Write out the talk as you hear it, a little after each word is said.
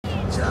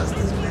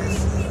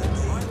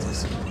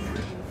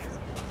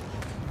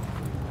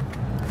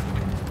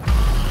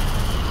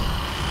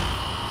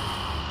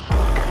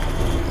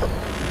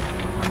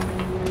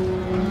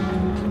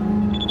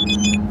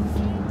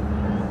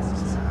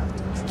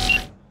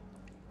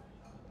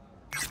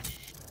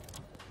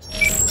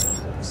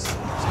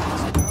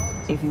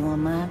If you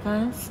want my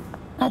advice,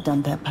 I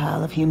dump that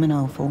pile of human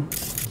offal.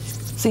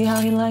 See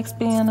how he likes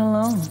being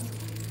alone.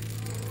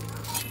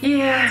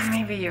 Yeah,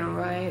 maybe you're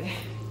right.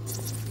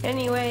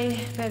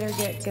 Anyway, better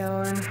get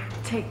going.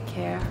 Take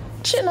care.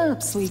 Chin up,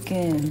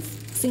 Sweetkins.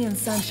 Seeing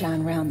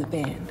sunshine round the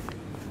bend.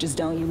 Just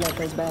don't you let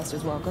those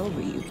bastards walk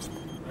over you.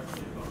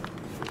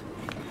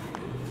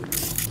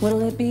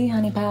 What'll it be,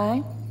 honey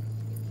pie?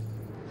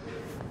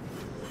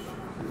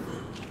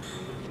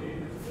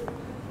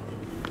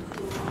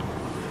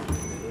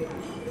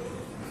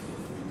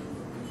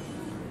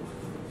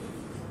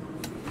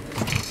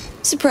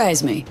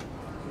 Surprise me.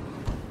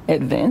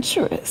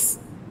 Adventurous.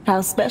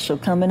 How special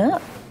coming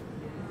up?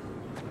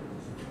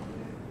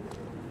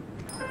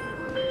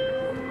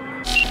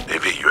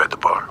 AV, you at the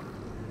bar?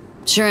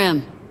 Sure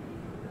am.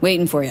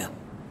 Waiting for you.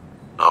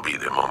 I'll be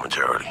there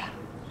momentarily.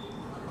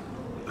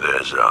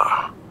 There's,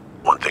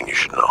 one thing you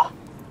should know.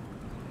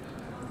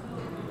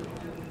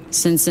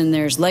 Since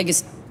there's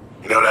legacy...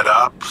 You know that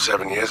op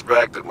 7 years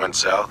back that went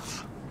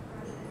south?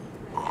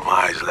 Well,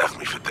 my eyes left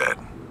me for dead.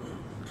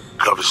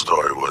 Cover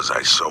story was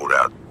I sold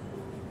out.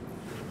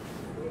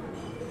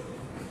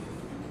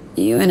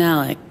 You and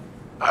Alec.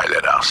 I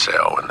let Al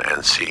sail and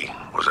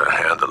NC was her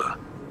handler.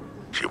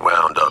 She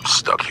wound up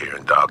stuck here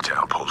in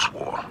Dogtown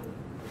post-war.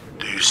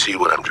 Do you see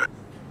what I'm trying?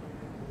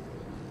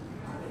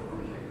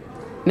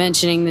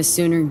 Mentioning this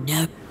sooner?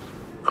 No.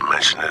 I'm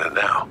mentioning it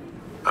now.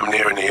 I'm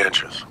nearing the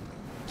entrance.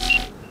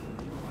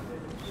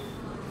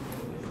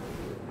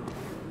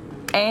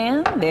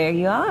 And there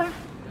you are.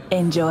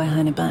 Enjoy,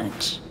 Honey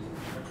Bunch.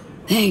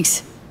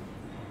 Thanks.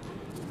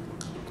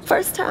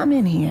 First time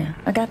in here.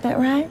 I got that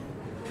right?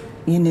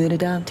 You new to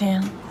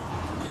Dogtown?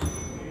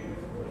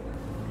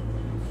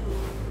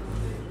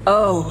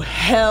 Oh,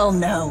 hell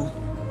no.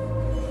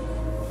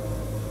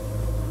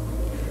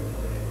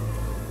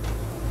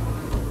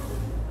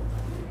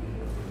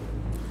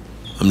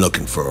 I'm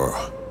looking for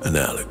an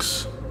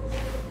Alex.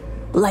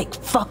 Like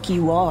fuck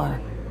you are.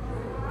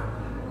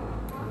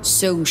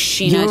 So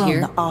she You're not here?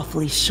 on the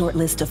awfully short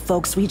list of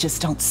folks we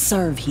just don't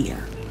serve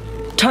here.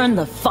 Turn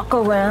the fuck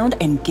around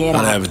and get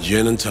out. I'll have a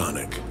gin and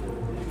tonic.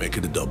 Make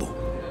it a double.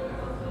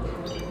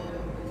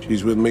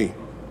 She's with me.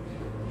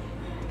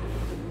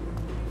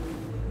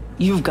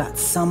 You've got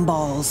some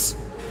balls.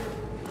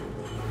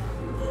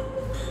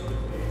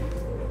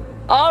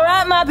 All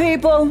right, my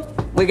people.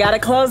 We gotta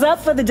close up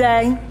for the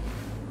day.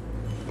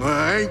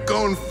 I ain't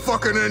going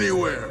fucking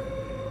anywhere.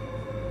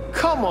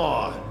 Come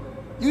on.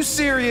 You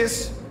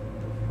serious?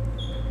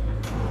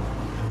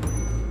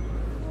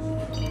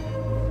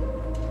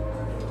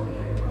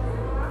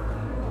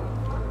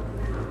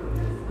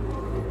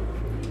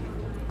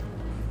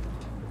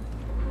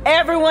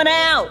 Everyone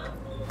out!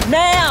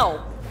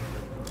 Now!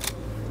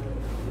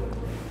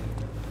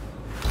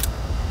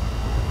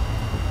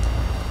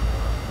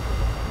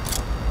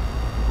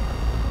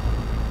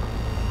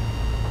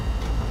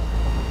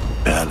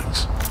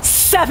 Alex.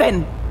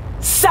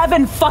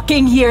 7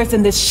 fucking years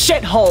in this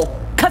shithole!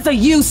 'Cause of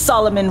you,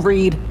 Solomon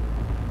Reed!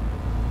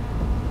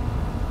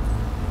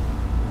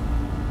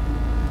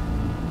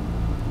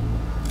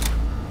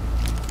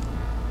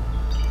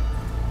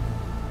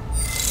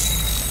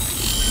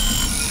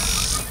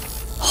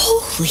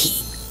 Holy...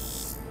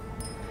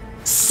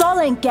 Sol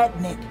ain't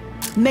getting it.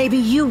 Maybe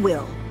you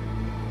will.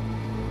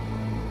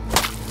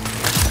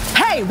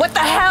 Hey, what the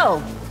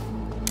hell?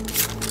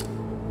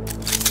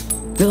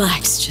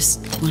 Relax, just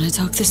want to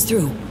talk this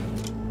through.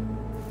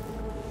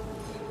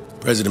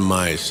 President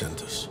Myers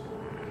sent us.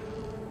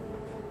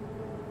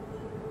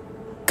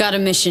 Got a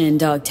mission in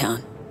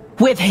Dogtown.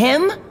 With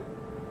him?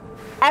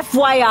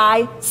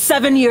 FYI,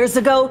 7 years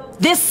ago,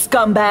 this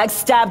scumbag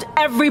stabbed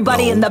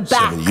everybody in the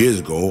back. 7 years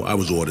ago, I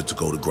was ordered to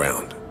go to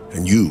ground,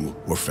 and you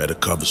were fed a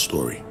cover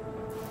story.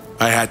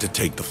 I had to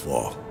take the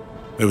fall.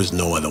 There was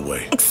no other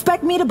way.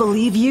 Expect me to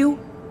believe you?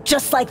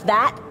 Just like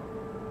that?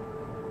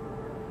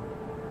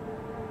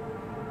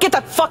 Get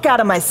the fuck out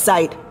of my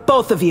sight,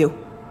 both of you.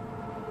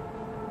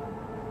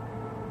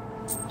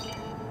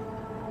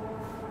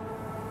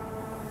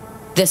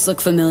 This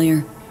look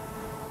familiar?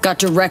 Got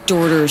direct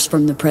orders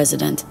from the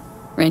president.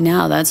 Right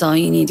now, that's all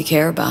you need to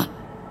care about.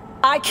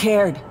 I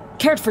cared.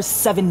 Cared for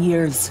 7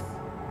 years.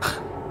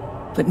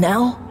 But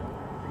now?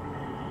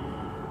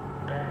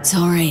 It's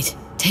all right.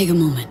 Take a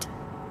moment.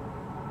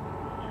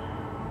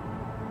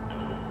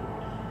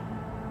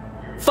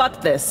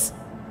 Fuck this.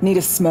 Need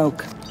a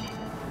smoke.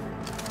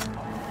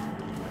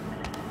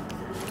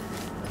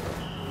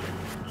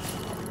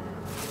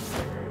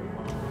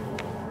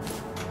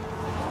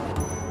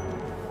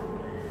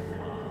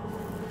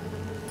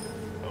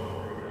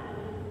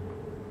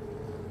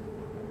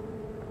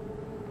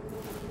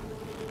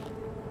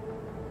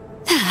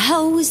 The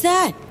hell was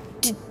that?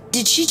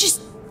 Did she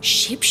just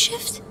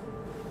shapeshift?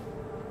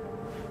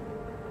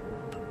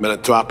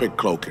 Metatropic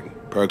cloaking.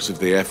 Perks of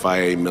the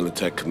FIA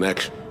Militech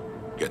connection.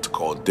 Get to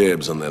call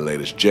dibs on their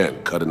latest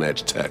gen,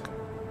 cutting-edge tech.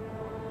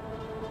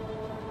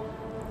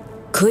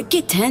 Could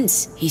get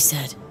tense, he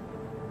said.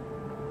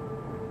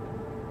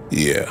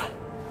 Yeah.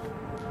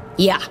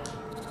 Yeah.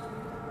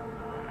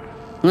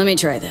 Let me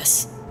try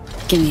this.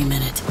 Give me a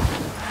minute.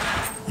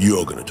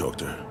 You're gonna talk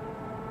to her.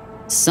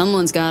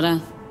 Someone's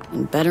gotta.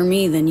 And better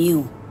me than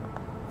you.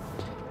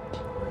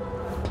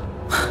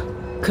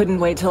 Couldn't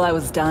wait till I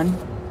was done.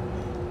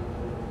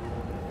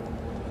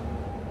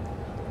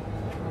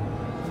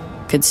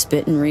 Could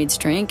spit in Reed's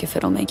drink if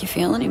it'll make you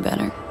feel any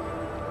better.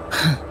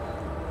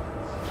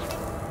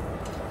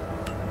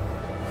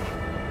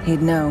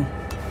 He'd know.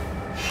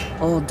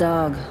 Old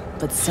dog,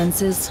 but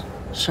senses,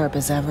 sharp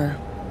as ever.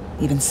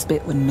 Even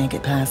spit wouldn't make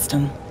it past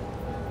him.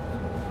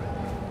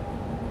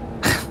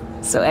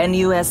 So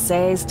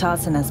NUSA's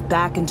tossing us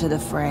back into the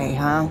fray,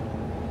 huh?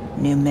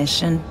 New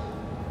mission?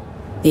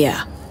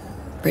 Yeah,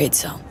 afraid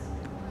so.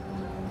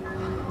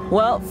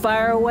 Well,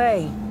 fire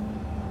away.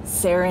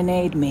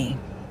 Serenade me.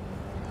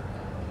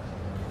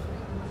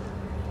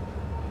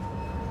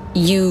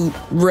 You,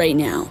 right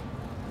now.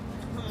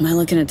 Am I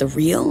looking at the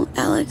real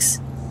Alex?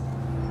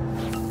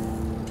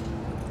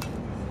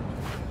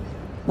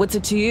 What's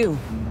it to you?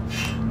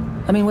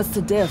 I mean, what's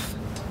the diff?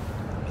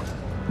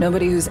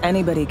 Nobody who's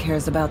anybody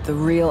cares about the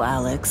real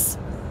Alex.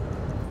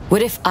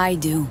 What if I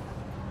do?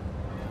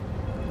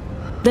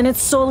 Then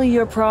it's solely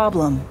your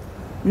problem.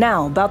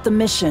 Now, about the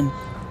mission.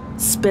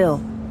 Spill.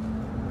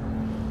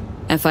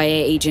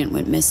 FIA agent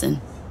went missing.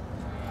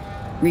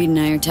 Reed and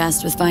I are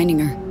tasked with finding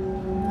her.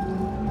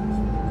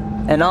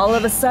 And all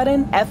of a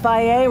sudden,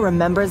 FIA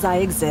remembers I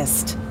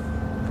exist.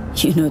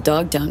 You know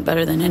Dogtown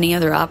better than any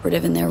other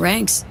operative in their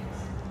ranks.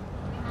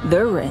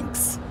 Their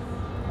ranks.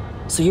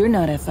 So you're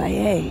not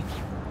FIA.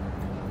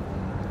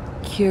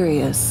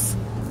 Curious.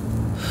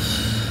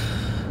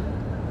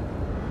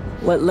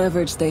 What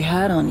leverage they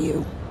had on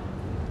you?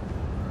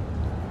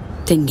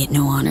 Didn't get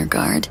no honor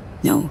guard,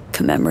 no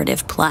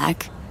commemorative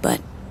plaque, but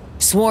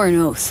swore an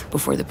oath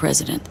before the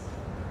president.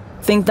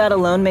 Think that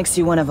alone makes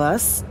you one of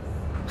us?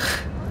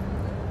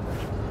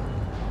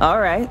 All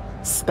right,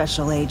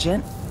 special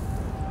agent.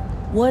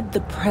 What'd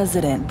the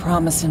president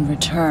promise in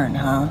return,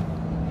 huh?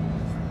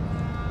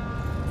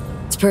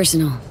 It's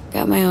personal.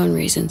 Got my own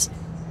reasons.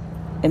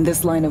 In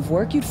this line of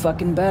work, you'd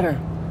fucking better.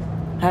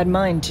 Had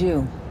mine,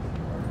 too.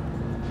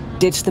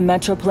 Ditch the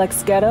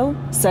Metroplex ghetto,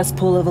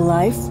 cesspool of a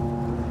life.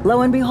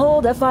 Lo and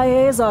behold,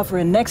 FIA is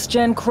offering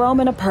next-gen chrome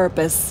and a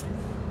purpose.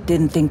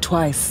 Didn't think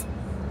twice.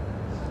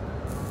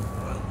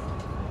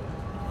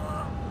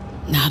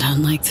 Not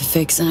unlike the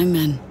fix I'm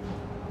in.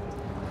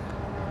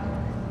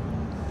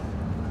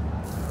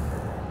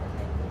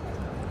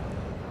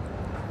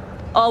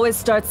 Always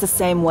starts the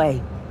same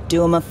way.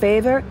 Do them a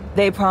favor,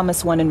 they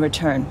promise one in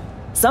return.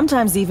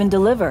 Sometimes even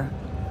deliver.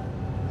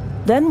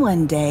 Then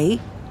one day,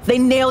 they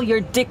nail your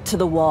dick to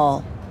the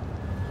wall.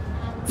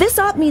 This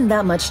ought mean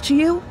that much to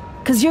you?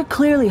 'Cause you're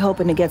clearly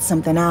hoping to get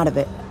something out of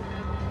it.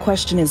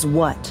 Question is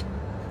what?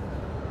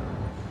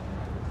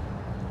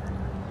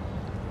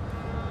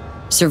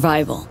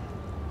 Survival.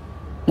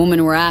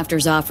 Woman we're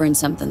after's offering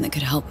something that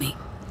could help me.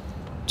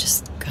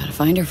 Just gotta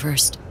find her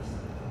first.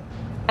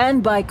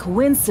 And by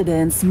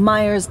coincidence,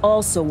 Myers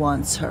also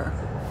wants her.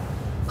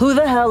 Who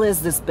the hell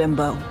is this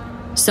bimbo?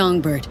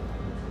 Songbird.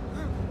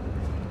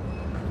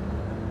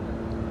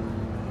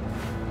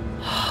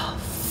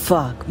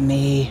 Fuck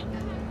me.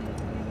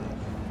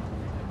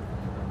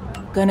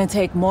 Gonna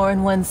take more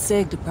than one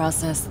cig to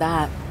process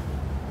that.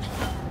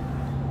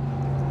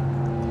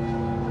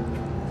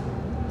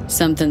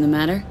 Something the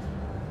matter?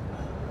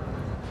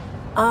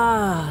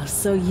 Ah,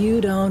 so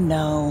you don't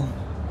know.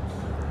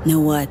 Know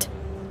what?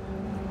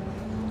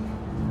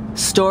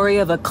 Story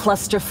of a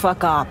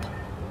clusterfuck op.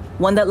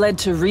 One that led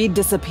to Reed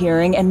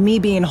disappearing and me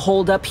being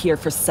holed up here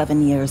for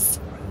 7 years.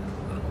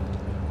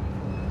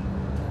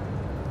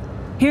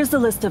 Here's the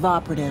list of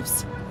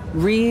operatives.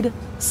 Reed,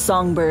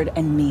 Songbird,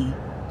 and me.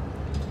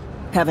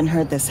 Haven't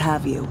heard this,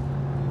 have you?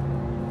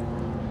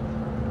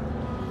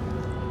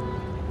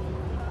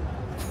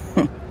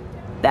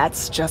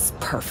 That's just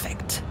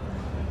perfect.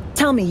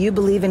 Tell me you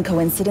believe in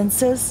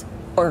coincidences?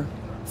 Or,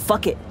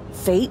 fuck it,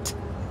 fate?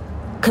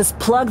 'Cause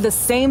plug the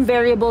same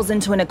variables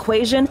into an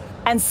equation,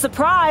 and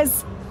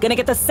surprise! Gonna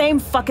get the same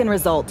fucking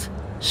result.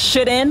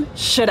 Shit in,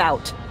 shit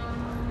out.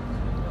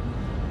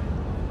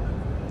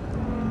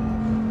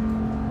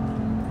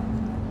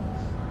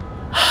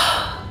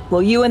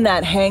 Well, you and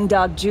that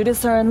hangdog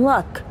Judas are in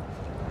luck.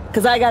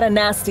 'Cause I got a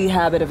nasty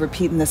habit of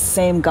repeating the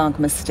same gonk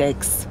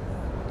mistakes.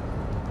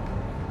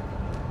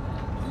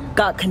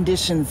 Got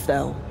conditions,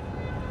 though.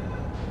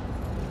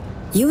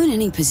 You in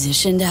any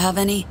position to have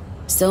any?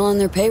 Still on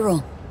their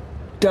payroll.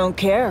 Don't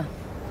care.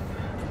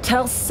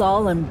 Tell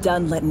Saul I'm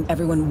done letting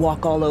everyone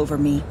walk all over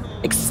me,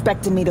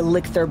 expecting me to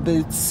lick their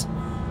boots.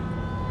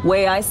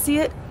 Way I see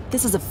it,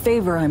 this is a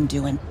favor I'm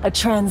doing, a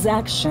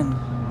transaction.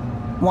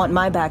 Want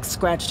my back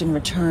scratched in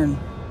return.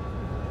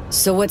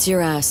 So what's your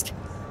ask?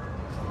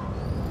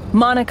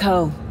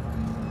 Monaco.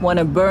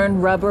 Wanna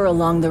burn rubber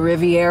along the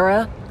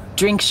Riviera?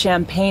 Drink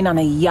champagne on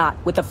a yacht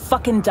with a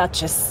fucking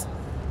duchess?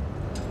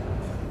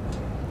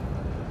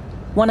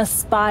 Want a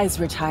spy's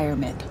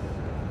retirement?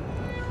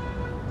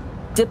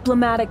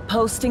 Diplomatic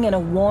posting in a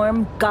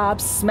warm,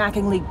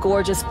 gobsmackingly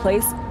gorgeous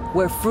place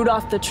where fruit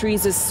off the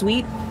trees is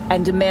sweet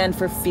and demand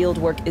for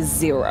fieldwork is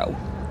zero.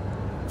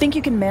 Think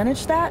you can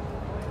manage that?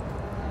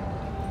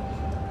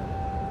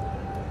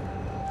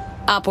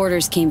 Op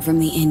orders came from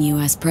the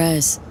in-US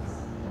press.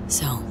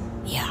 So,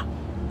 yeah.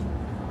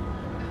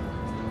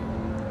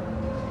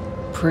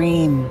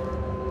 Preem.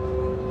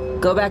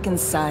 Go back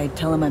inside,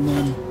 tell him I'm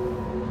in.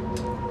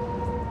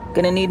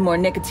 Gonna need more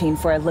nicotine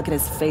before I look at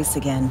his face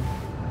again.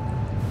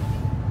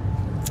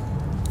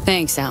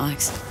 Thanks,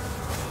 Alex.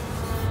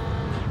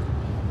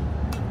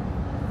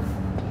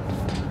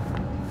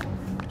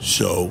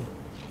 So?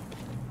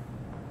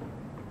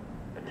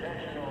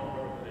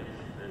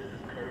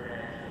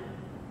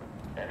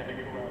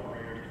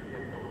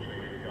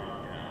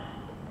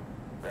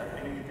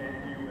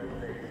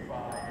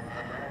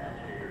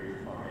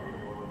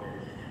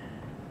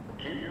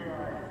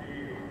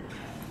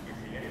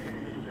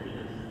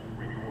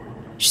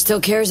 She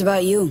still cares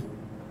about you.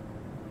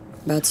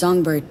 About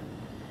Songbird.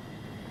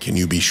 Can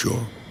you be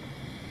sure?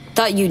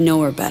 Thought you'd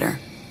know her better,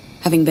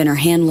 having been her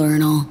handler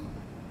and all.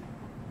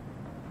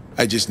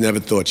 I just never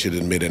thought she'd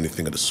admit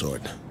anything of the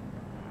sort.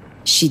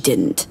 She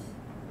didn't.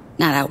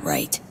 Not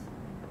outright.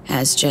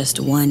 Has just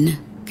one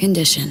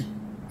condition.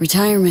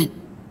 Retirement.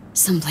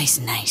 Someplace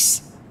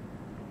nice.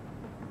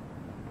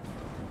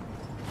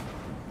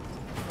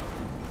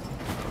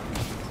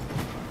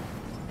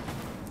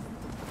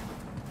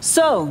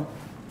 So,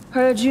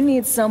 heard you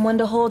need someone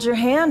to hold your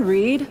hand,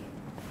 Reed.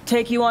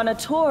 Take you on a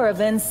tour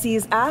of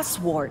NC's ass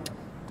wart.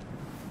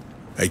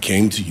 I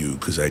came to you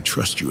because I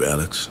trust you,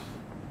 Alex.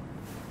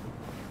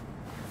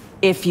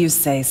 If you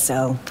say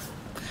so.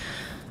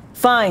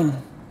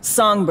 Fine.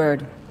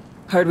 Songbird.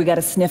 Heard we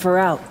gotta sniff her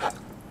out.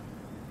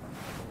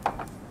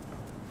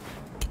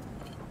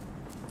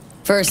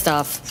 First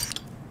off,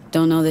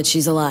 don't know that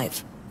she's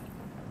alive.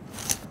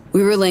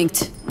 We were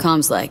linked,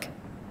 comms like.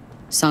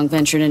 Song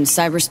ventured into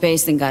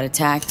cyberspace, then got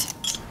attacked.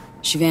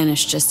 She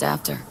vanished just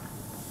after.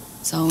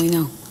 That's all we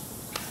know.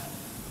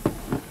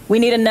 We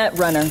need a net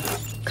runner.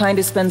 Kind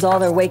who spends all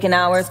their waking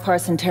hours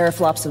parsing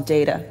teraflops of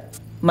data.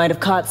 Might have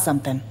caught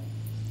something.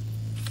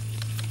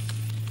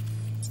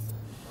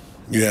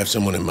 You have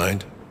someone in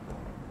mind?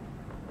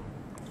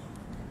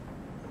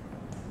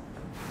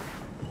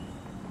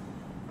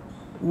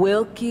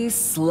 Wilkie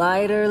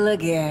Slider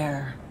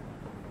Laguerre.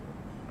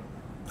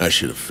 I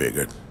should have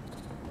figured.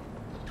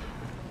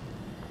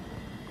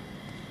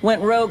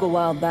 Went rogue a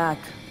while back.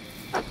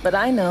 But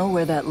I know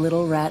where that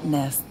little rat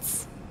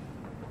nests.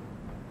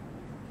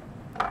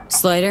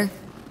 Slider,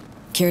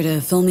 care to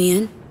fill me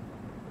in?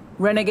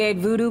 Renegade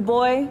voodoo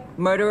boy,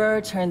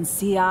 murderer turned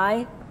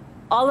CI,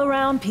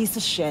 all-around piece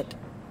of shit.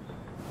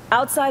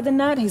 Outside the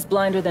net, he's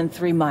blinder than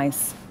 3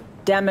 mice.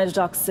 Damaged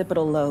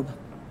occipital lobe.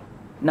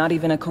 Not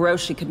even a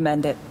Kuroshi could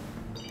mend it.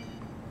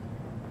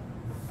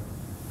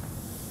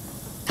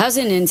 How's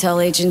an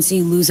intel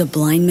agency lose a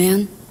blind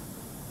man?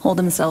 Hold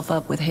himself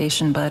up with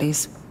Haitian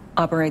buddies.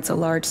 Operates a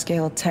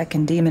large-scale tech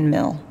and demon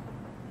mill.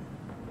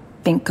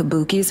 Think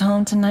Kabuki's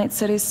home to Night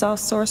City's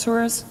soft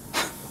sorcerers?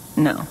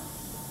 No.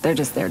 They're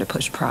just there to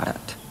push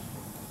product.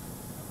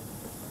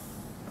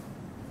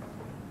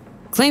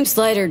 Claim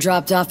Slider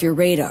dropped off your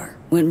radar,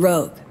 went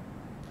rogue.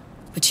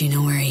 But you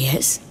know where he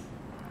is?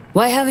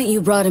 Why haven't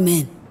you brought him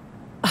in?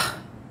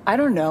 I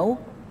don't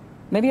know.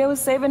 Maybe I was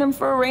saving him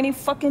for a rainy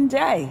fucking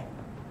day.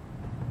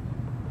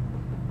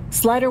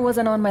 Slider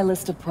wasn't on my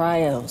list of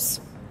prios.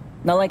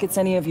 Not like it's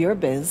any of your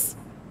biz.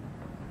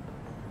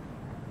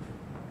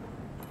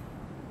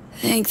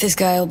 Think this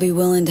guy will be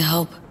willing to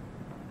help?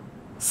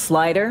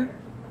 Slider?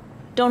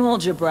 Don't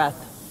hold your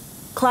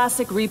breath.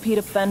 Classic repeat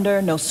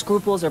offender, no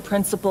scruples or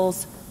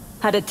principles.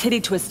 Had to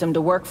titty twist him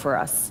to work for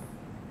us.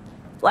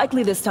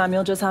 Likely this time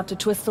you'll just have to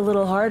twist a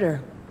little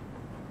harder.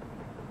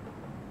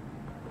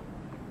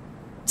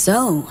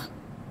 So,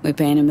 we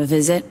paying him a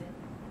visit?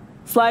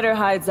 Slider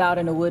hides out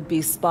in a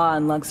would-be spa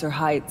in Luxor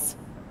Heights.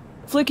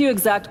 Flick you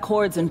exact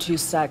chords in 2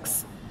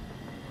 secs.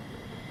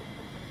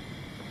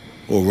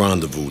 We'll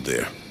rendezvous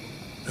there.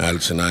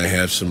 Alex and I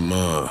have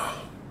some,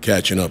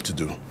 catching up to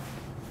do.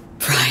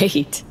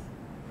 Right.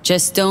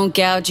 Just don't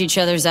gouge each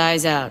other's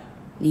eyes out.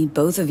 Need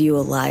both of you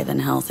alive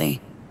and healthy.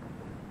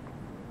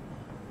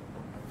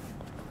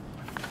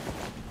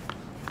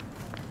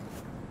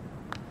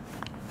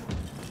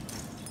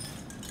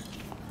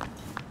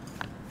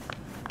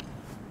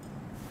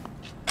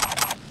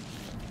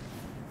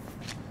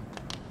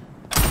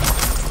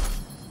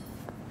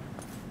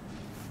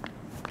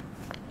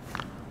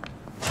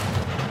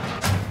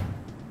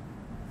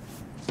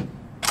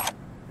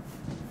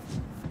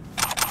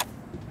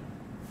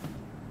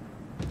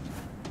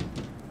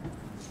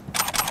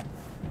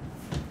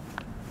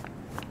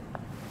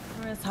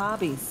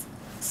 Hobbies.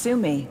 Sue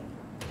me.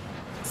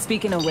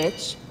 Speaking of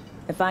which,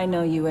 if I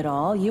know you at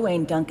all, you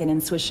ain't dunking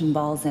and swishing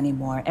balls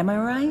anymore, am I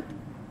right?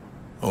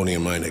 Only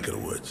in my neck of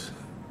the woods.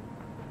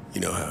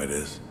 You know how it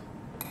is.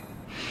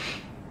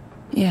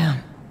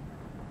 Yeah.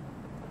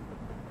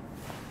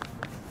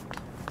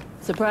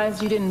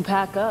 Surprised you didn't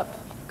pack up,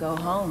 go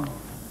home.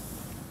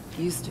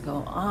 Used to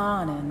go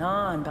on and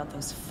on about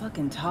those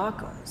fucking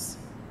tacos.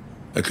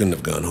 I couldn't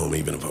have gone home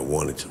even if I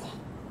wanted to.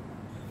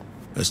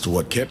 As to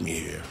what kept me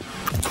here,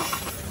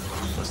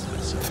 must have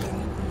been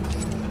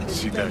something.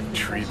 See that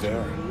tree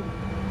there?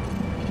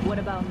 What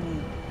about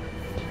me?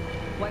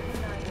 Why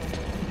couldn't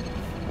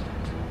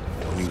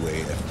The only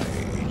way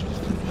FIA agents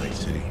in Night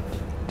City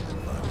is a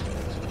lot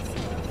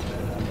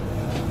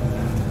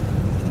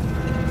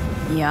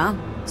of Yeah?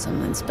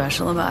 Something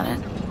special about it?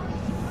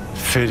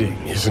 Fitting,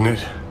 isn't it?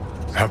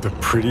 How the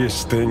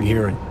prettiest thing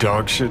here in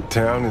Dogshit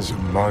Town is a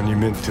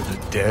monument to the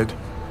dead?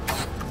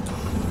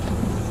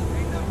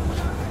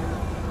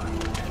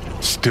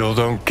 Still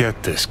don't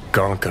get this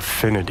gonk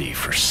affinity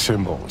for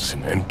symbols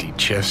and empty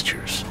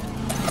gestures.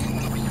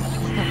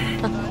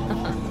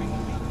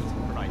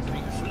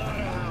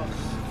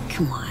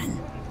 Come on.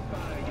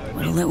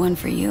 Would've lit one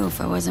for you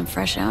if I wasn't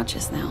fresh out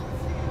just now.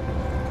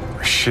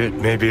 Shit,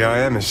 maybe I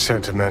am as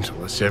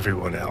sentimental as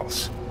everyone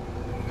else.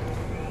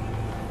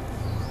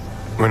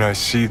 When I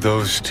see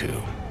those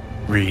two,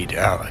 Reed,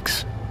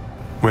 Alex,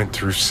 went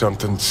through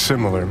something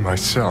similar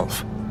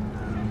myself.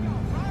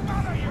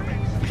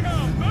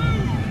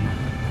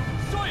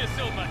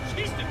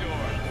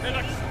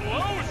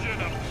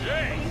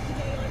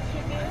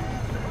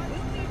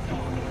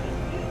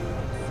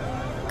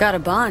 Got a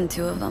bond,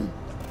 two of them.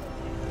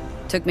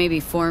 Took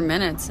maybe 4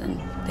 minutes, and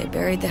they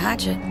buried the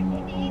hatchet.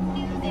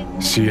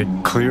 See it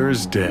clear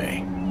as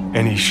day.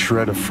 Any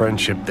shred of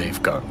friendship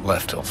they've got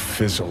left will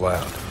fizzle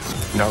out.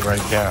 Not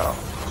right now,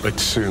 but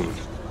soon.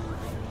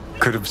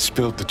 Could have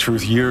spilled the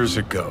truth years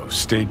ago,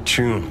 stayed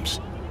chums.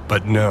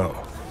 But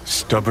no,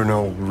 stubborn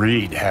old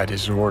Reed had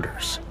his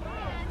orders.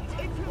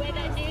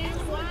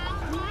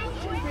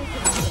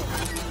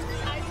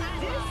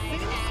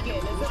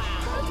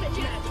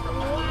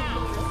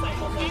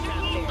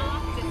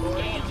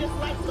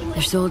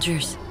 They're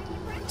soldiers.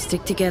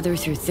 Stick together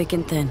through thick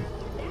and thin.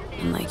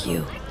 Unlike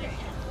you.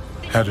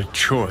 Had a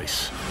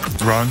choice.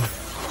 Run,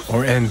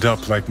 or end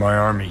up like my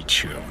army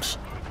chums.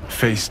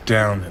 Face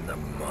down in the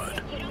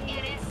mud.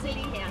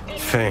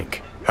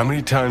 Think, how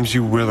many times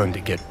you willing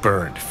to get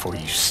burned before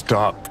you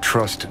stop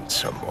trusting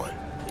someone?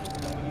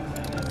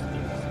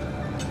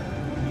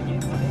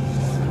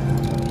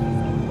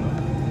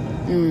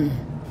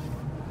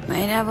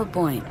 Might have a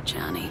point,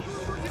 Johnny.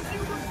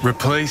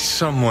 Replace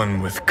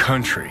someone with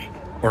country,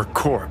 or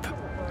corp.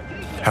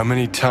 How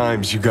many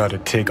times you gotta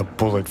take a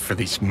bullet for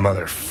these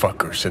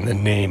motherfuckers in the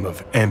name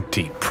of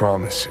empty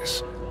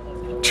promises?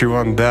 Chew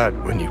on that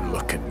when you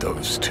look at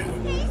those two.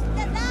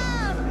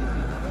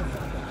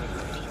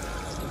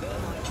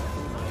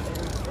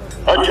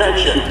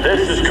 Attention,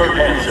 this is Kurt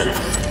Hansen.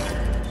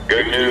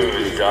 Good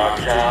news,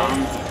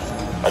 Dogtown.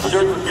 A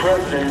certain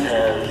president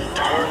has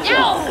turned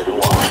up in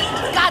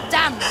Washington.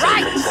 Goddamn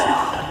right!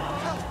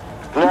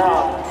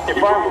 Now, if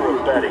I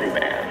were a betting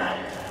man,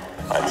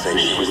 I'd say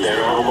she was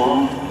there all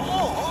along.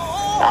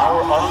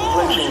 Our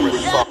unflinching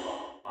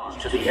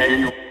response to the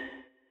annual...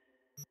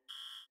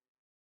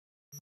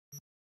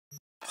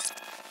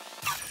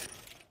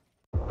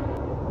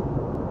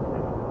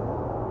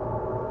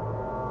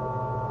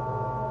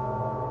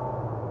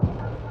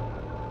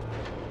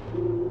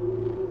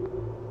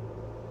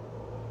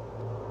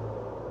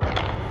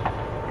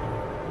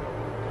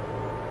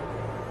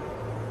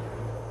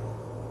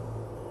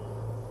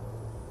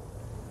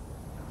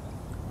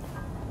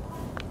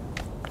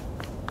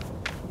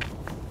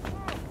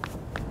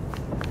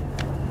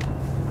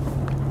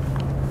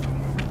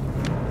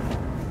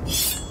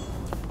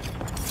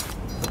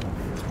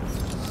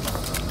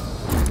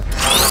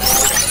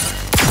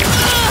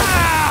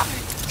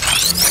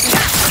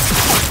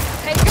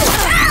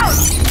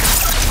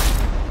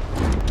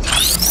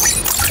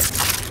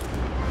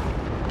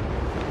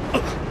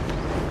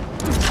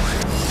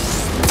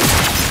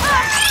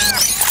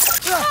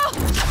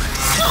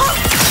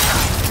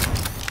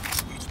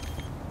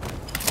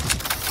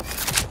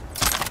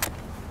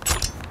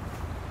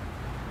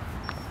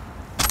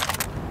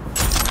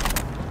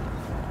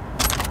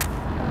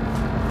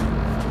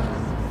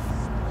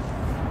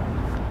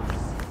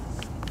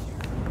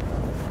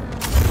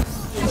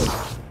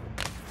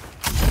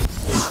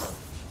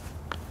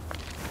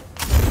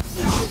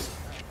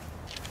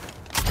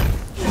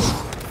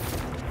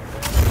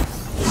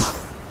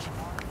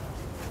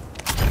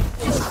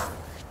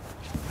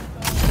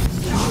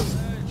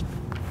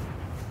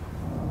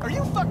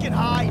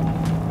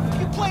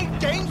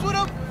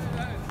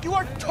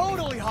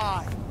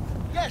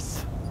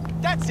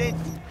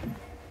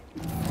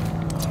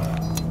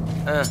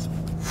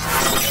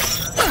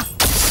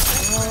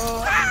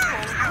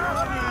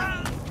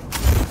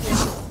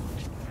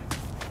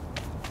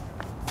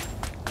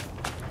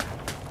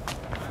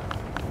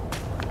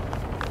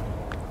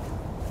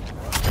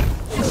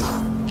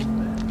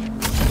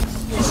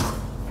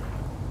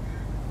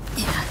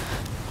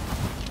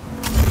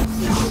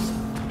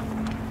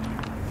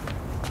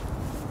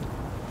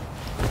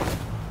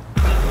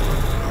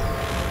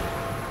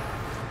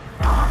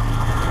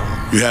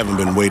 You haven't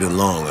been waiting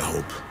long, I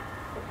hope.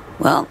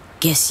 Well,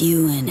 guess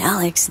you and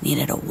Alex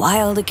needed a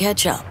while to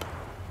catch up.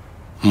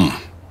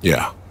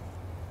 Yeah.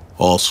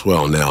 All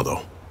swell now,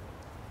 though.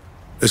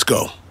 Let's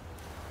go.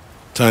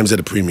 Time's at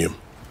a premium.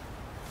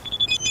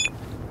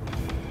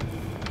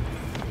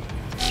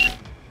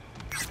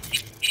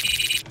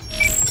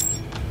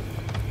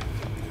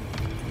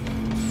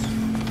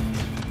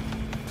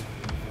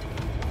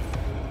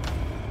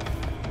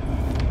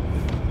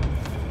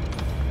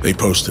 They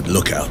posted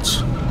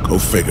lookouts. Go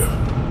figure.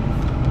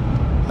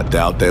 I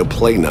doubt they'll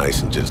play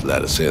nice and just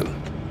let us in.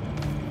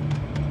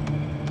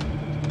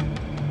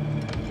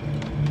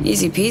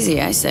 Easy peasy,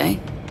 I say.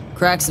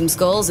 Crack some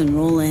skulls and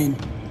roll in.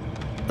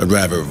 I'd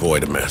rather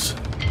avoid a mess.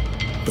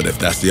 But if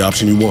that's the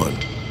option you want...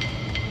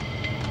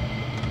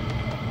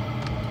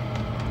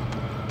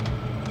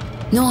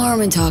 No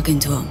harm in talking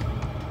to him.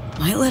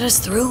 Might let us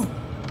through.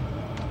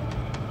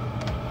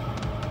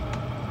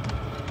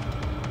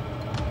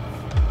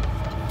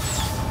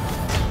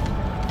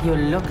 You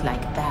look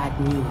like bad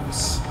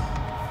news.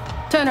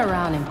 Turn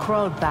around and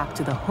crawl back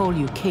to the hole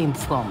you came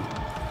from.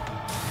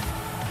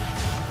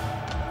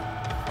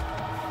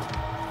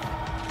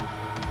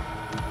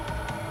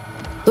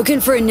 Looking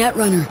for a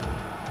netrunner.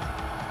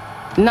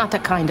 Not the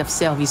kind of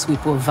service we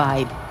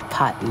provide,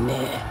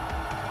 partner.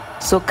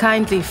 So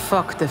kindly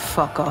fuck the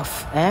fuck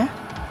off, eh?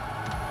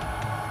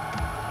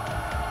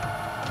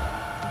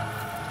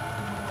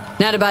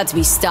 Not about to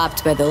be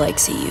stopped by the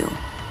likes of you.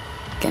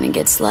 Gonna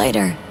get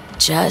slighter,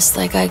 just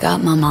like I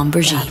got my mom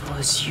Brigitte. That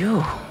was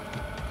you.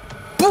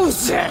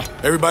 Boozy!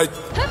 Everybody...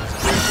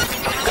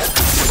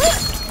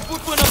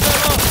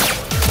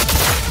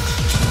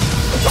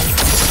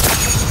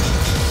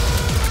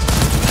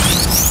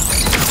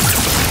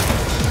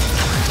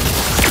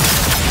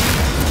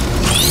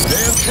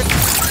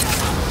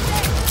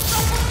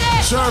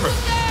 Server,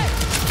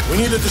 we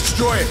need to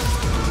destroy it.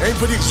 Aim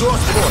for the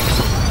exhaust port.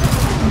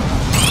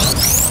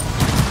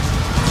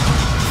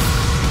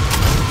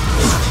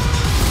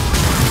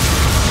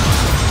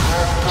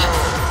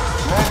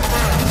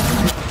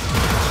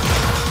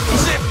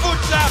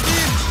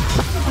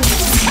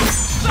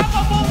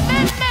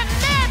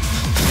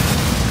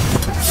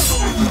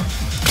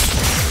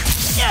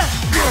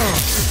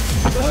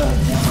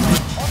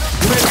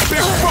 You made a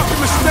big fucking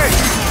mistake.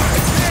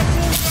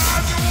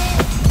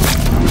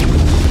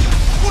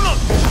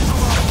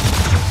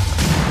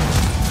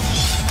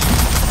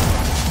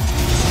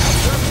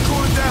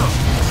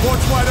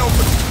 Port's wide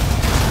open.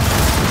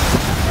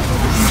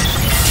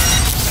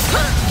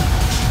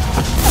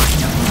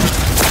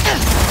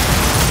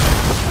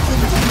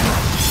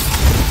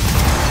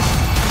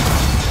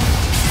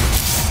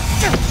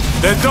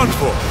 They're done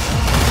for.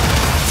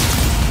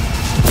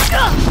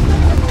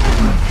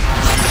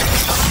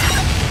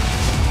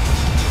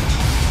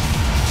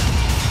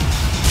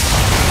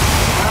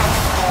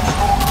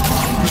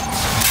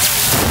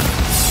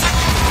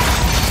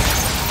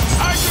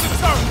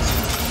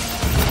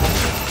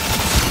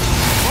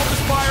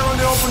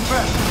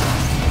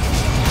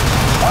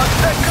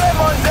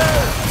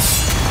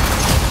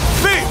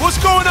 B, what's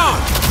going on?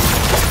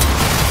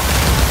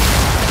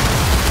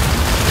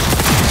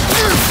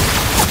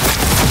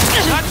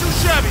 Not too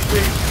shabby, B.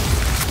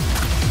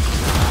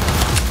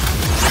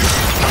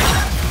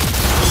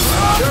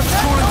 Sheriff's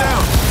cooling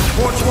down.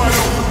 Port's wide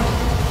open.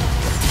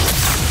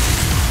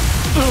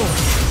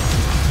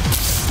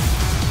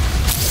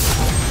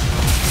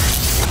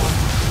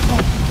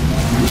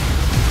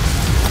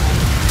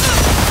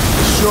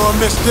 Sure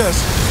missed this.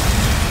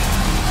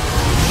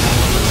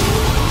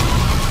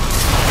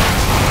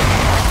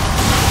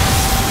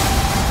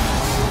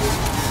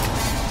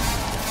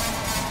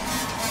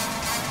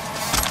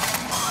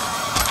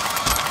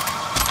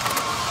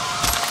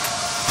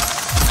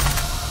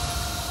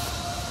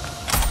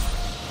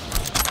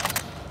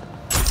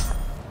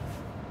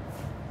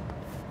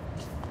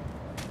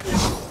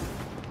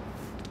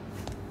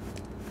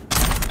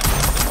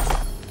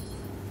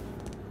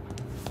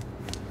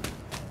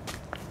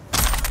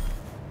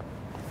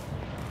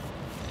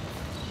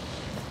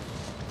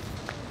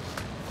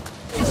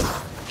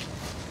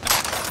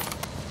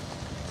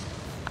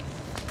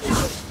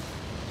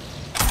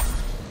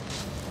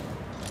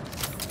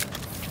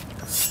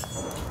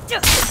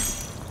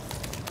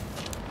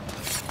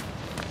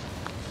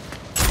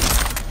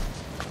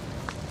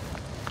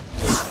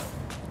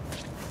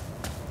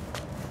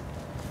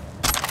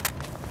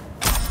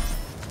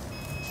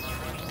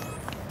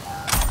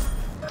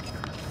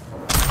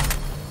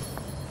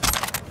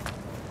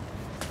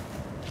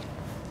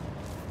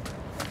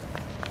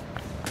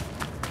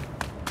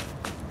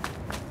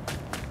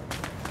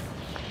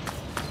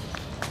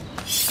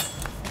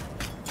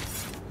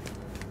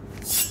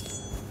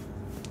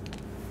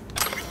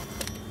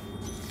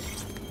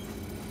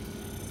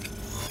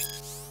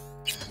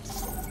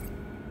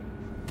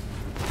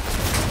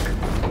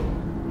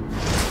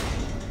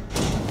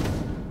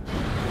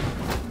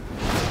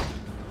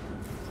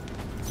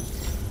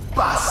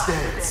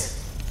 Bastards!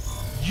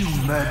 You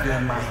murder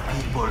my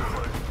people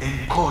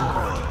in cold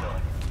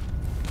blood.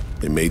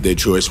 They made their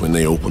choice when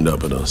they opened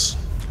up at us.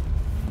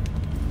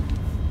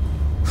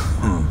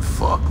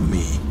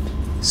 Me,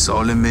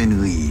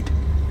 Solomon Reed.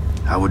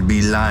 I would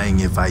be lying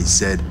if I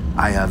said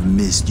I have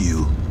missed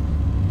you.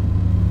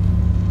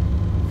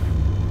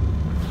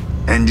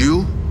 And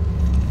you?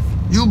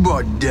 You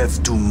brought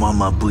death to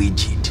Mama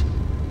Bridget.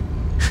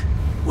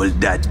 Will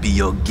that be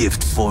your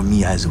gift for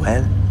me as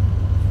well?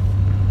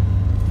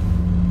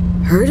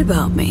 Heard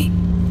about me?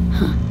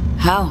 Huh.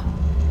 How?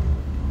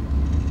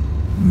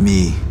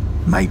 Me,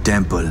 my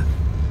temple,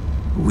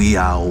 we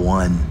are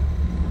one.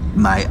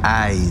 My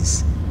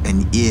eyes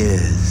and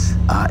ears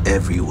are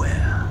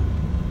everywhere.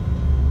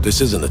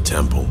 This isn't a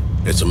temple.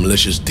 It's a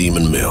malicious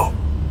demon mill.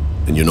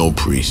 And you're no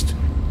priest.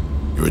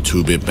 You're a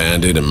two-bit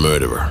bandit and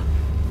murderer.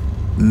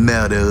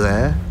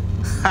 Murderer?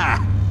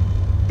 Ha!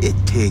 It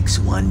takes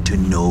one to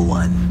know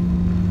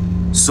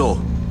one. So,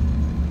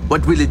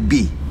 what will it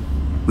be?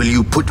 Will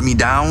you put me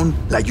down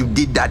like you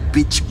did that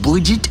bitch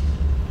Bridget?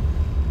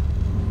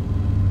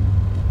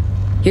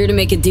 Here to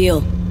make a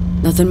deal.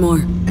 Nothing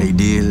more. A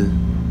deal?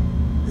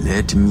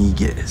 Let me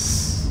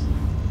guess.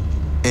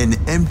 An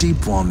empty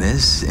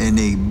promise and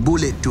a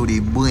bullet to the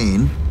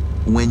brain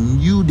when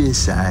you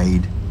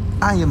decide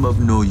I am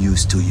of no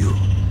use to you.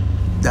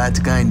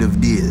 That kind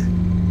of deal.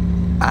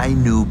 I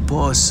knew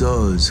poor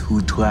souls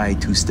who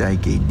tried to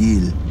strike a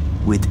deal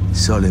with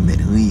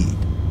Solomon Reed.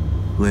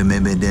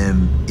 Remember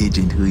them,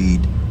 Agent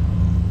Reed?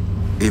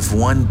 If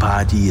one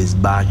party is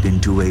backed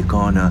into a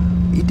corner,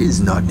 it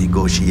is not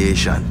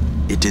negotiation.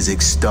 It is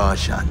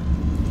extortion.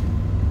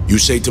 You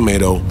say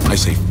tomato, I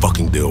say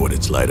fucking deal with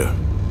it, Slider.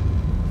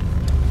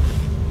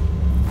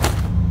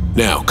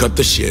 Now, cut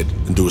the shit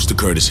and do us the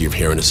courtesy of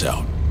hearing us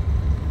out.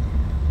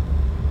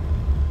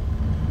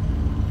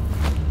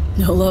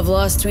 No love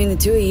lost between the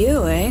two of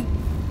you, eh?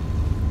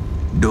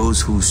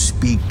 Those who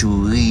speak to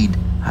Reed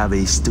have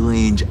a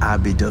strange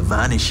habit of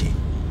vanishing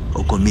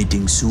or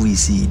committing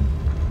suicide.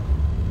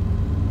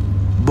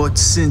 But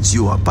since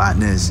you are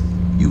partners,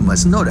 you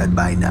must know that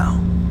by now.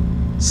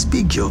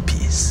 Speak your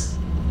piece.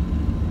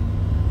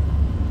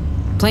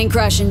 Plane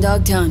crash in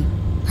Dogtown.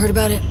 Heard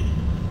about it?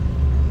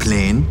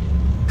 Plane?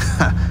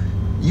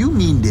 You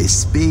mean the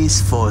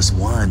Space Force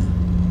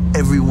One.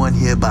 Everyone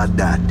hear about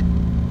that?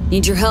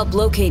 Need your help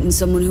locating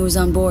someone who was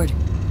on board.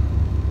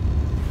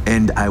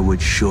 And I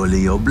would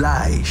surely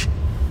oblige,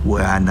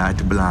 were I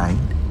not blind,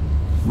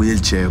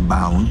 wheelchair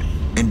bound,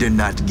 and do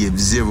not give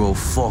zero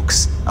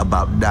fucks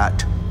about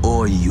that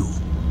or you.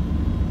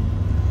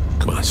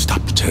 Come on,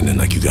 stop pretending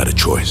like you got a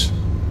choice.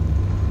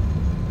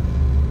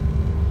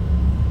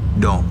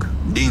 Donc,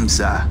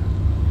 Dimsa,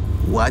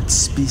 what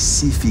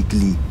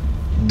specifically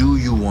do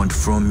you want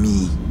from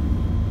me?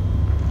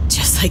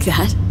 Just like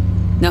that?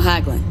 No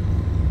haggling.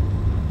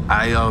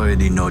 I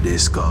already know the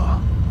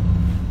score.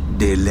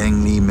 The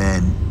Langley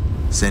men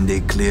send a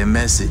clear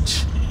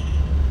message.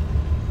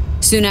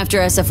 Soon after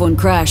SF-1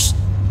 crashed,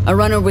 a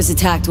runner was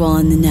attacked while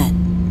in the net.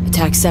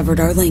 Attack severed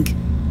our link.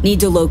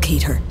 Need to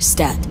locate her,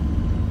 stat.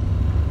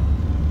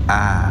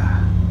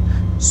 Ah,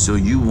 so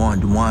you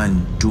want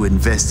one to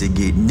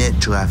investigate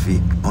net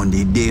traffic on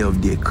the day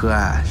of the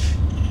crash?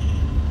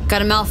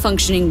 Got a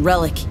malfunctioning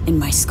relic in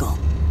my skull.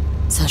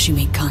 That's how she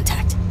made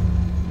contact.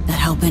 That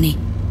help any?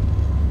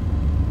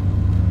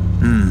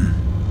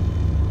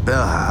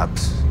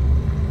 Perhaps.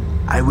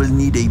 I will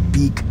need a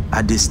peek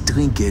at this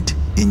trinket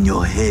in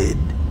your head.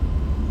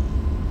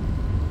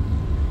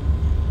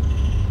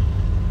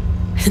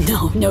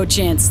 No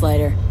chance,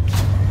 Slider.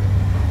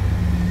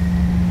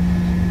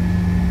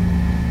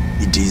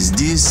 It is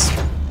this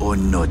or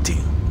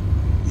nothing.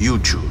 You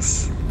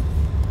choose.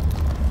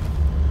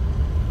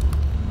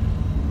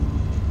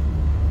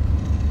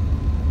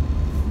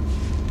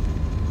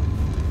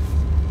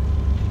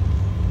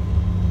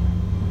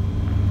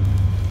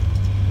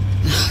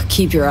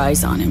 Keep your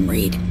eyes on him,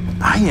 Reed.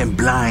 I am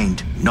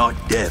blind, not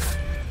deaf.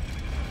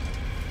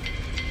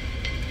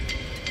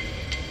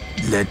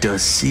 Let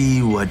us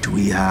see what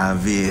we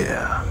have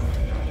here.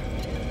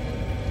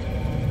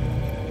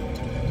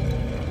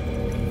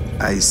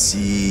 I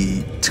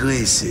see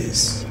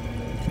traces,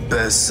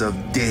 bursts of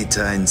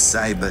data in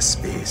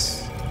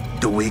cyberspace,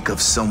 the wake of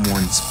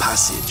someone's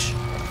passage.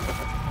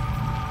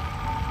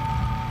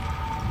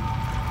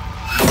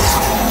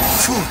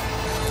 Phew.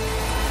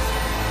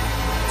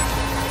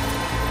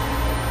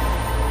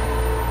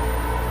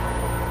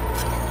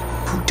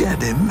 Are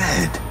they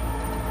mad?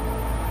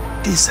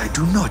 This I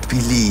do not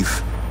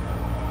believe.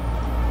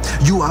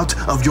 You out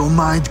of your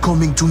mind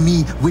coming to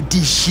me with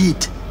this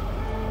shit?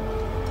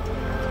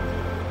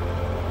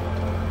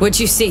 What'd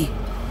you see?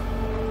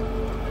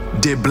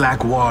 The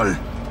black wall.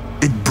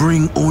 It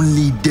bring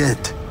only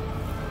death.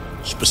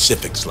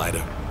 Specific,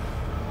 Slider.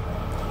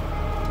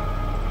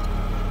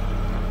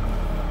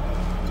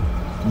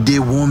 The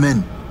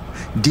woman.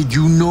 Did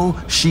you know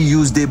she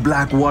used the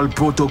black wall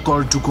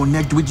protocol to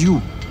connect with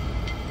you?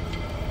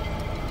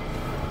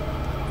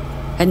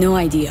 Had no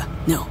idea,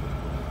 no.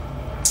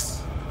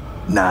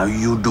 Now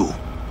you do.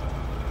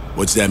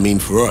 What's that mean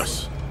for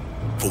us?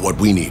 For what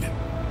we need?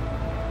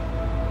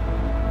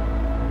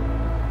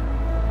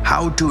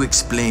 How to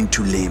explain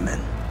to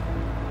laymen?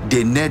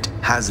 The net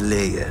has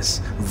layers,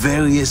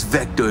 various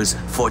vectors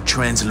for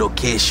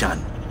translocation.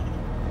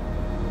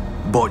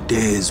 But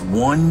there's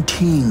one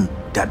thing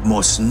that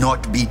must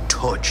not be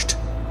touched.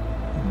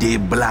 The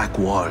Black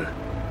Wall.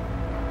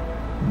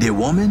 The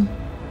woman,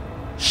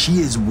 she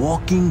is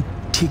walking,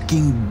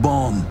 ticking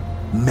bomb,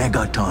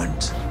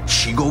 megatons.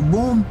 She go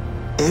boom,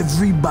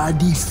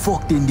 everybody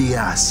fucked in the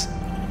ass.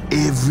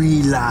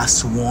 Every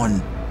last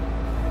one.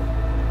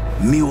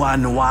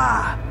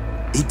 Miwa,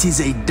 it is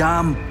a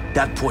dam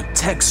that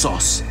protects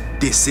us,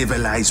 the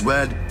civilized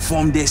world,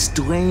 from the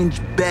strange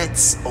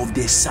bets of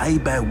the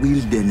cyber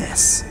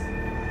wilderness.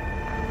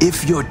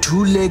 If your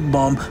two-leg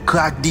bomb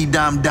crack the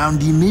dam down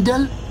the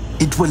middle,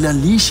 it will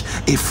unleash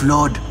a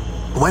flood,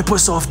 wipe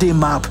us off the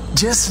map,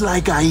 just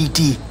like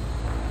Haiti.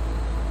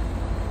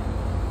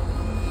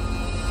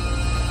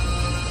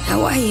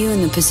 Now why you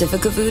and the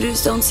Pacifica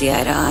Voodoos don't see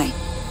eye to eye?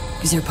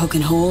 Because they're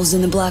poking holes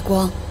in the Black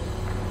Wall?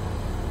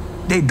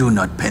 They do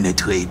not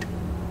penetrate,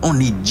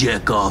 only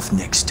jerk off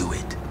next to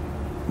it.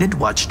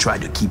 Netwatch try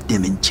to keep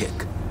them in check.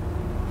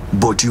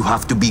 But you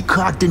have to be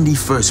cracked in the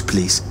first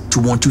place to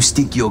want to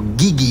stick your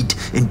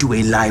gigit into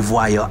a live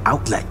wire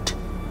outlet.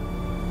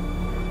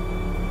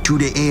 To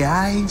the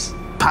AIs,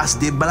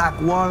 past the Black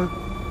Wall,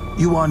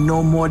 you are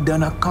no more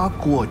than a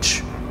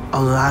cockroach,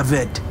 a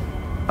rabbit,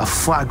 a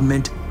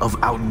fragment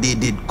of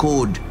outdated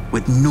code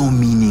with no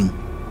meaning.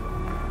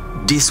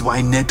 This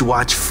why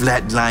Netwatch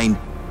flatline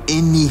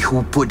any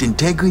who put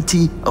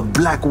integrity of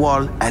Black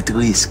Wall at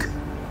risk.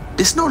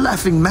 It's no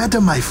laughing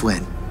matter, my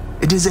friend.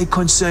 It is a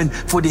concern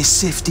for the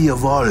safety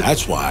of all.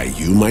 That's why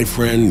you, my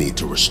friend, need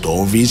to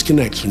restore V's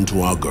connection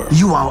to our girl.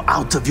 You are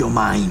out of your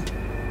mind.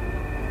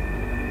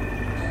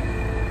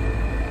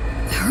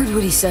 I heard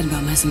what he said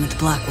about messing with the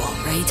Black Wall,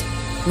 right?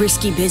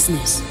 Risky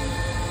business.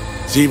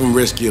 It's even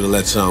riskier to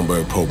let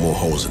Songbird poke more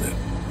holes in it.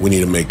 We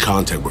need to make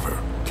contact with her.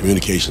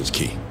 Communication's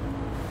key.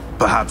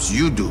 Perhaps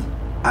you do.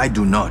 I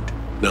do not.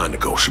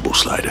 Non-negotiable,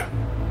 Slider.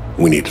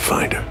 We need to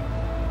find her.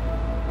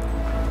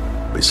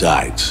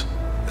 Besides,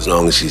 as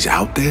long as she's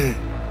out there,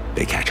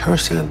 they catch her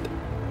scent,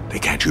 they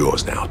catch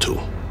yours now too.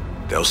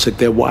 They'll set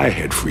their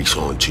wirehead freaks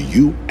on to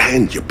you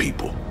and your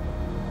people.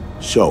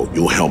 So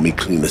you'll help me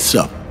clean this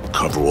up,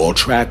 cover all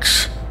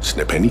tracks,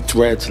 snip any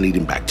threads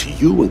leading back to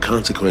you and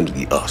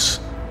consequently us.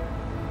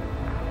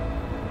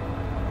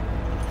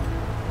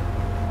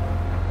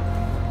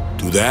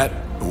 Do that,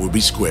 and we'll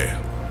be square.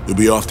 You'll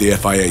be off the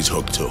FIA's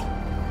hook too.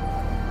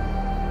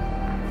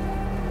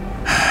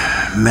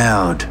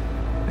 Meld,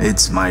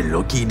 it's my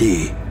lucky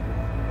day.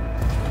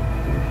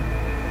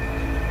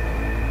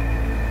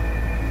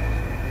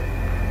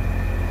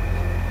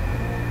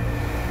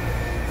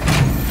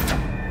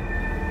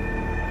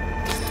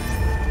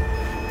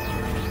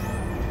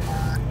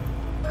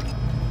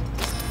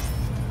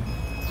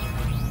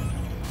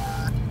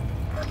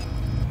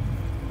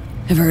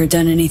 Ever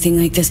done anything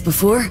like this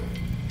before?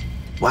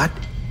 What?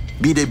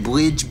 Be the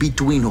bridge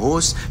between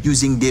hosts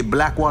using the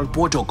Black Wall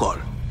protocol.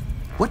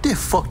 What the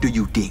fuck do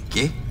you think,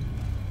 eh?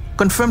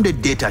 Confirm the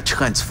data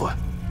transfer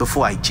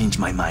before I change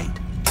my mind.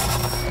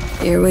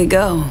 Here we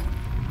go.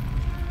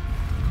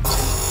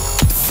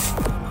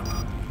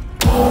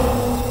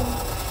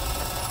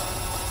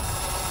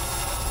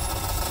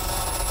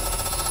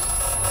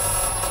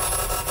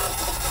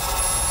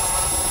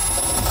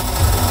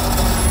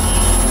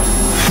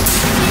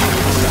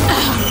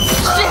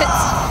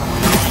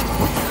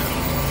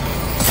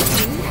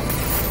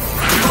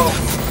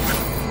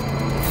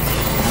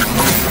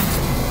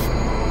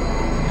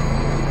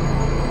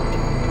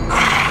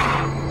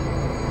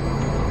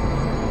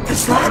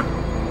 Is that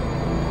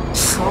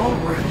Saul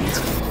Reed?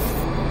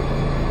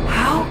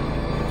 How?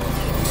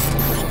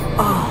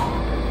 Oh,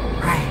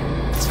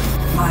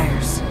 right.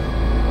 Myers.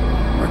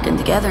 Working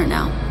together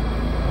now.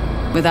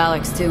 With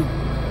Alex, too.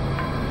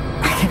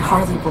 I can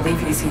hardly believe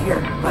he's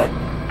here, but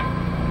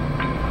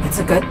it's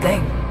a good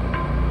thing.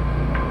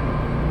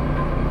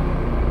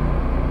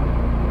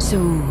 So,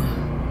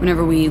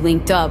 whenever we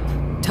linked up,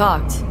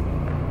 talked,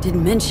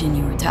 didn't mention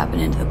you were tapping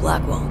into the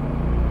Black Wall.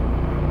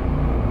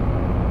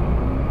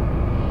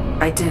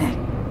 I didn't.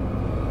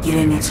 You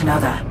didn't need to know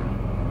that.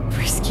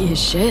 Risky as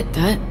shit,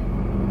 that.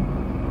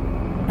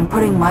 I'm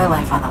putting my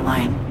life on the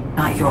line,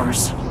 not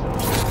yours.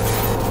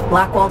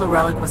 Blackwall the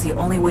Relic was the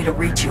only way to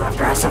reach you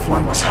after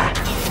SF-1 was hacked.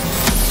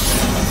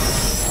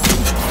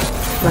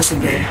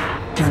 Listen, dude.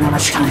 Don't have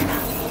much time.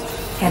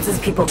 Hansen's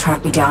people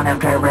tracked me down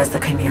after I rezzed the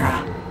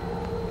Chimera.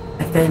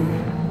 I've been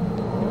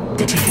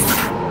detained.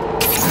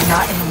 I'm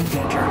not in any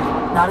danger.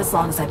 Not as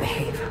long as I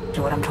behave.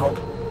 Do what I'm told.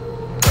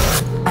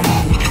 I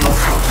need your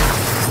help.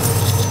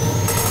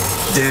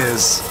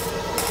 There's...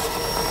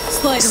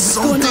 Slider, what's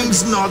going on?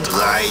 Something's not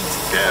right,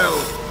 girl.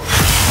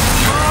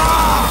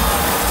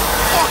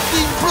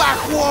 Fucking Black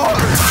Wall!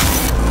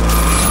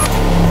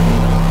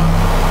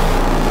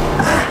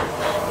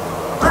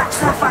 Black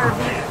Sapphire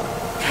V.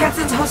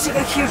 Hansen's hosting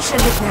a huge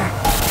shindig there.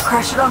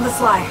 Crash it on the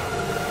sly.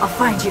 I'll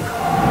find you.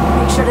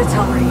 Make sure to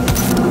tell Reed.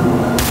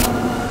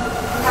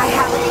 I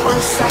haven't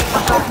first sight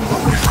forgotten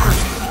what we've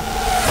heard.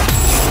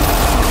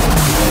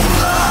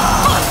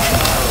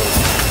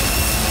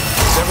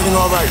 everything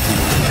all right,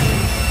 people?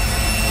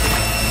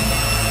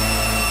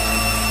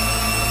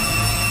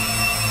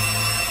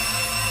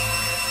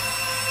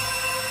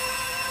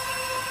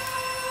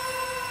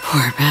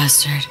 Poor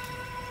bastard.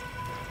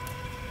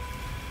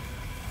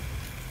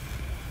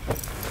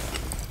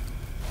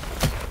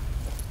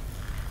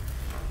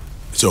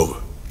 It's over.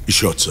 You're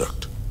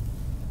short-circuited.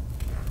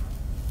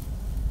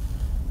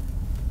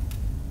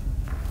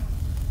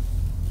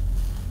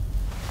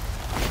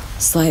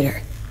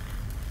 Slider.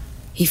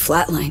 He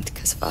flatlined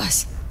because of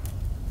us.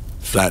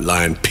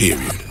 Flatline,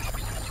 period.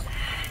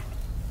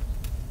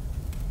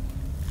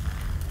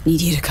 Need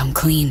you to come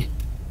clean.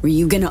 Were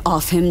you gonna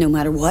off him no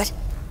matter what?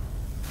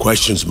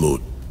 Question's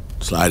moot.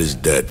 Slide is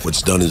dead.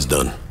 What's done is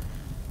done.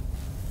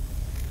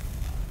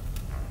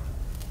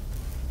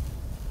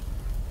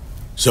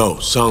 So,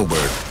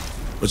 Songbird,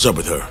 what's up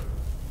with her?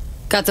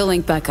 Got the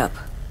link back up.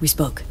 We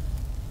spoke.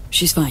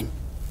 She's fine.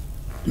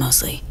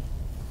 Mostly.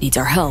 Needs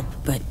our help,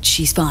 but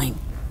she's fine.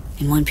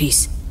 In one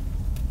piece.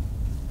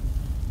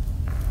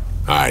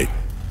 Alright.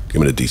 Give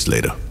me the deets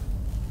later.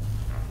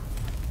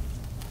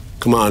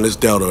 Come on, let's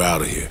Delta her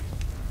out of here.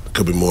 There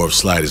could be more of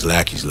Slider's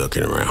lackeys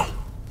lurking around.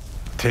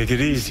 Take it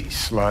easy,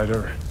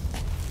 Slider.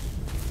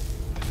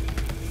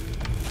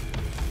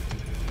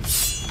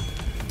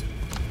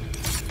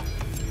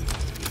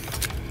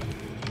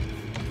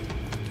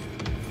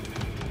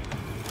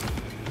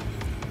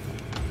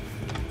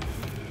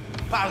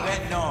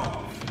 Paraît non.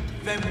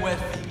 Fais-moi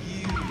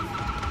figure.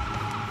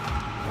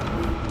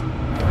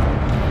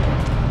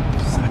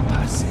 Ça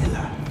passait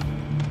là.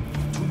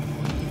 Tout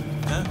mourir,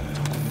 hein?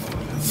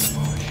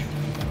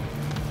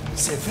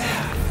 C'est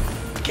vert.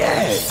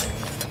 Qu'est-ce?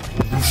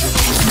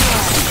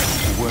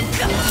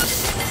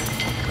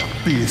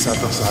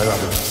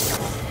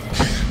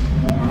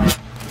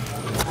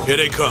 Here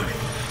they come.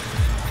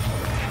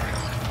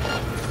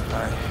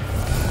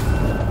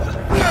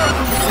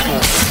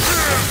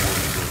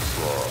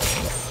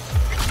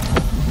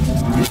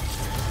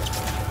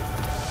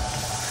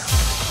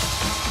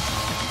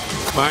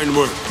 Fine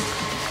work.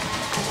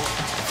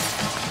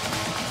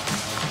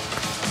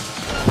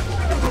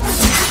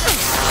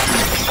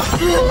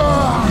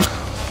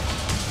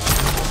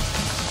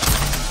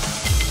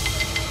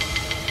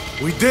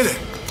 We did it!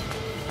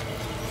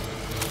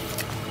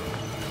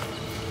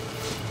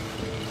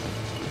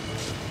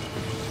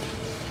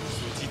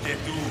 Petit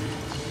tout,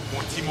 mon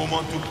petit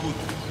moment tout court.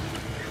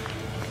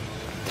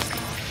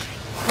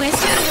 Où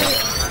est-ce que...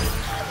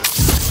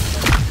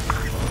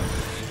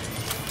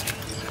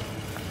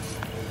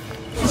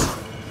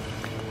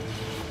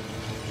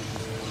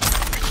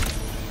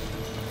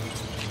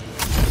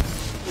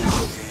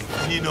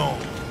 Non,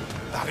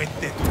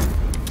 arrêtez tout.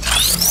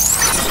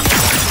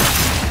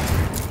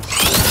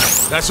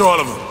 That's all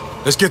of them.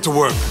 Let's get to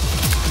work.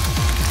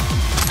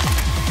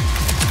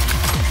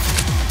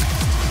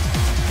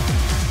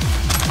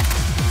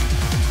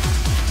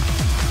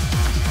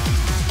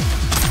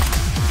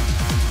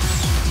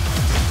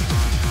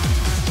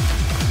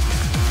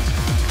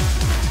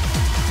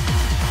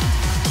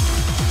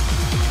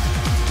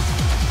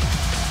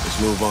 Let's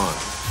move on.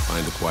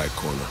 Find a quiet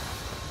corner.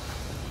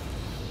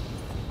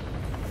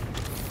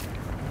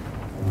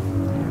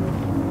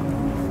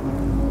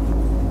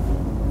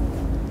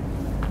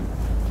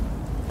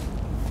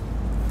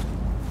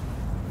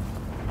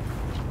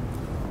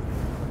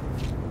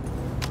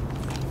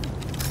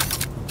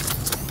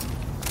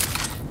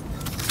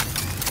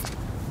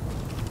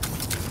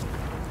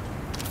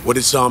 What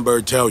did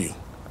Songbird tell you?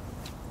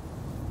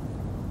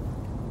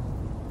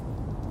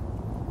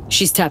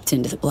 She's tapped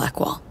into the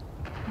Blackwall.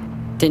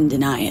 Didn't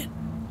deny it.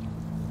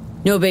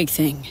 No big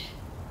thing.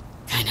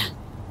 Kinda.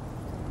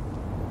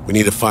 We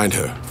need to find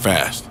her,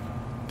 fast.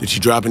 Did she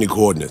drop any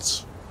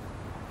coordinates?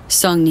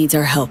 Sung needs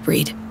our help,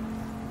 Reed.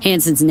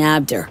 Hansen's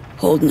nabbed her,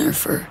 holding her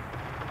for...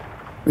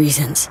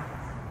 reasons.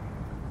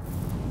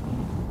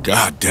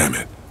 God damn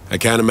it. I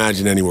can't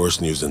imagine any worse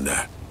news than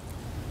that.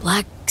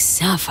 Black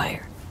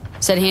Sapphire.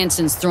 Said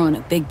Hansen's throwing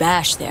a big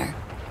bash there.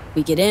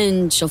 We get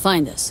in, she'll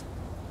find us.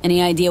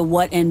 Any idea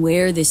what and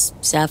where this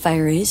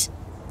Sapphire is?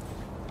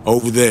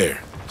 Over there.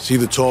 See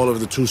the taller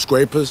of the two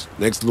scrapers?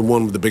 Next to the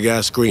one with the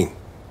big-ass screen.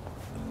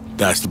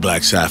 That's the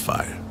Black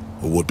Sapphire.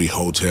 A would-be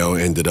hotel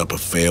ended up a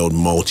failed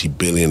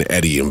multi-billion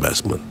Eddie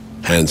investment.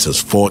 Hansen's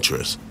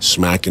fortress,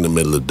 smack in the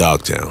middle of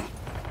Dogtown.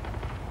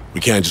 We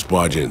can't just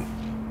barge in.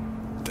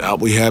 Doubt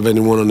we have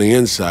anyone on the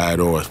inside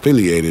or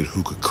affiliated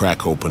who could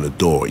crack open the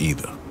door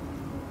either.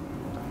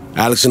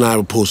 Alex and I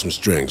will pull some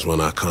strings,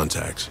 run our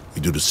contacts.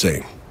 You do the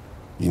same.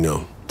 You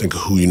know, think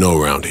of who you know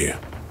around here.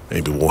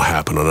 Maybe it won't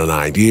happen on an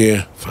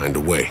idea, find a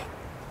way.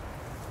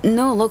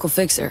 No local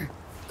fixer.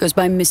 Goes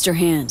by Mr.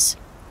 Hands.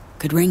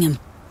 Could ring him.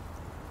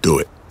 Do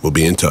it. We'll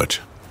be in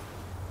touch.